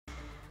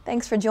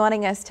Thanks for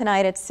joining us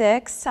tonight at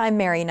 6. I'm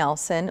Mary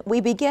Nelson.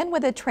 We begin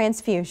with a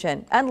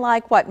transfusion,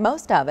 unlike what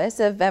most of us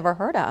have ever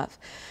heard of.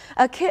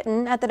 A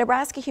kitten at the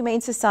Nebraska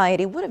Humane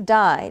Society would have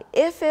died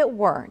if it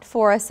weren't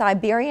for a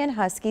Siberian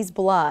husky's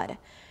blood.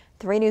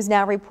 3 News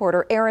Now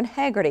reporter Aaron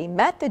Haggerty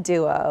met the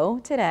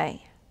duo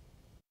today.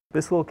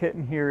 This little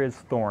kitten here is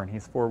Thorn.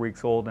 He's 4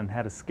 weeks old and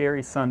had a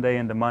scary Sunday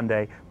into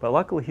Monday, but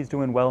luckily he's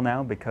doing well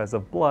now because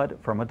of blood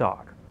from a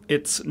dog.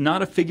 It's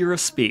not a figure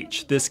of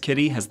speech. This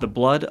kitty has the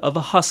blood of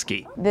a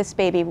husky. This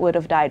baby would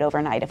have died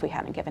overnight if we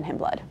hadn't given him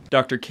blood.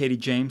 Dr. Katie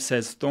James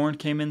says Thorn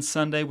came in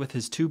Sunday with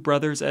his 2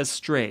 brothers as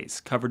strays,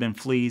 covered in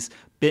fleas,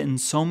 bitten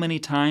so many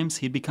times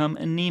he'd become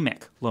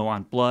anemic, low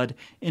on blood,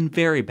 in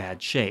very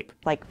bad shape.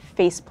 Like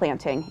face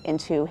planting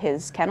into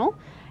his kennel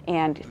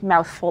and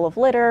mouth full of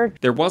litter.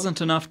 There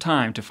wasn't enough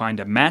time to find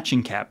a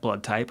matching cat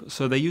blood type,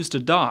 so they used a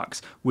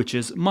dog's, which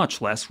is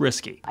much less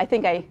risky. I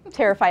think I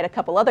terrified a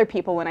couple other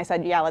people when I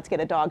said, yeah, let's get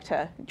a dog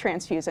to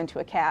transfuse into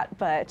a cat,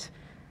 but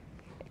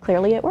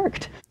clearly it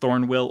worked.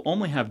 Thorn will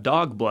only have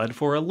dog blood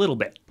for a little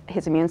bit.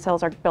 His immune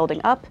cells are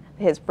building up,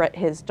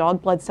 his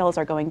dog blood cells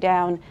are going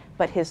down,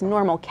 but his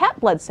normal cat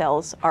blood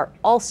cells are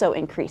also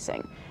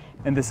increasing.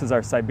 And this is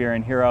our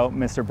Siberian hero,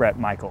 Mr. Bret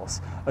Micheals.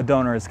 A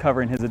donor is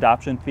covering his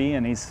adoption fee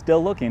and he's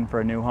still looking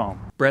for a new home.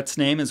 Bret's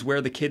name is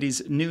where the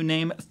kitty's new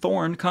name,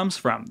 Thorn, comes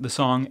from. The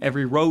song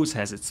Every Rose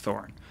Has Its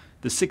Thorn.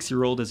 The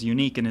 6-year-old is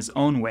unique in his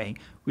own way.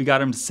 We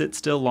got him to sit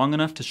still long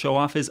enough to show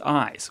off his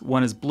eyes.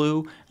 One is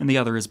blue and the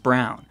other is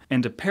brown.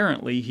 And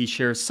apparently he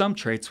shares some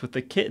traits with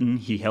the kitten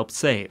he helped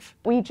save.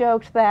 We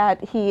joked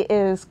that he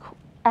is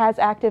as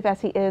active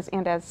as he is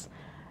and as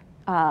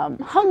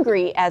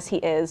hungry as he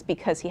is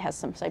because he has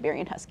some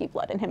Siberian husky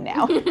blood in him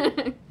now.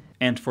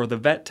 And for the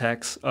vet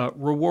techs, a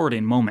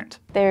rewarding moment.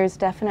 There's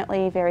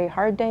definitely very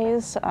hard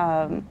days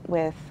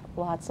with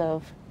lots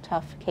of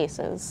tough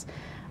cases.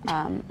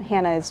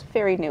 Hannah is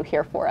very new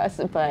here for us,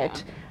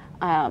 but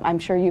I'm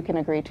sure you can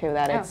agree too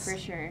that for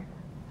sure.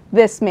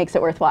 This makes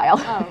it worthwhile.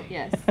 Oh,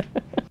 yes.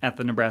 At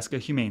the Nebraska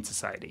Humane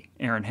Society,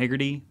 Aaron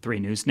Haggerty, 3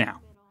 News Now.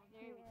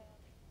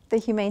 The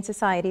Humane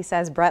Society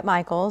says Bret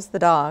Micheals, the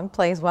dog,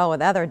 plays well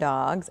with other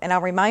dogs. And I'll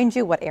remind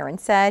you what Aaron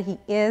said. He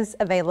is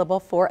available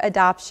for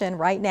adoption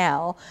right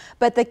now,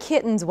 but the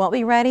kittens won't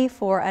be ready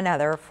for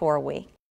another 4 weeks.